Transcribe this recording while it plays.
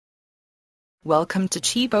Welcome to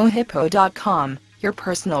CheapoHippo.com, your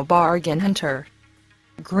personal bargain hunter.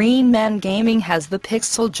 Green Man Gaming has the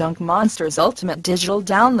Pixel Junk Monsters Ultimate Digital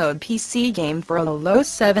Download PC game for a low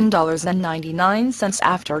 $7.99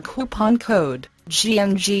 after coupon code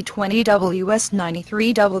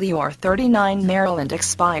GMG20WS93WR39 Maryland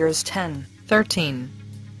expires 10/13.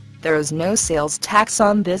 There is no sales tax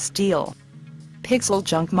on this deal. Pixel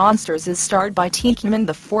Junk Monsters is starred by Tikiman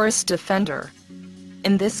the Forest Defender.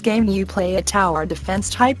 In this game you play a tower defense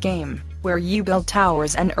type game, where you build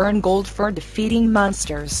towers and earn gold for defeating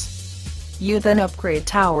monsters. You then upgrade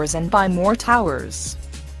towers and buy more towers.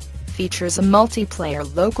 Features a multiplayer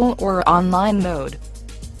local or online mode.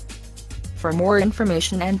 For more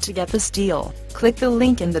information and to get this deal, click the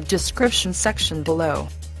link in the description section below.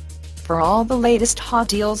 For all the latest hot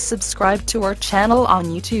deals, subscribe to our channel on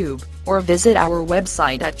YouTube, or visit our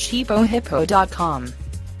website at CheapoHippo.com.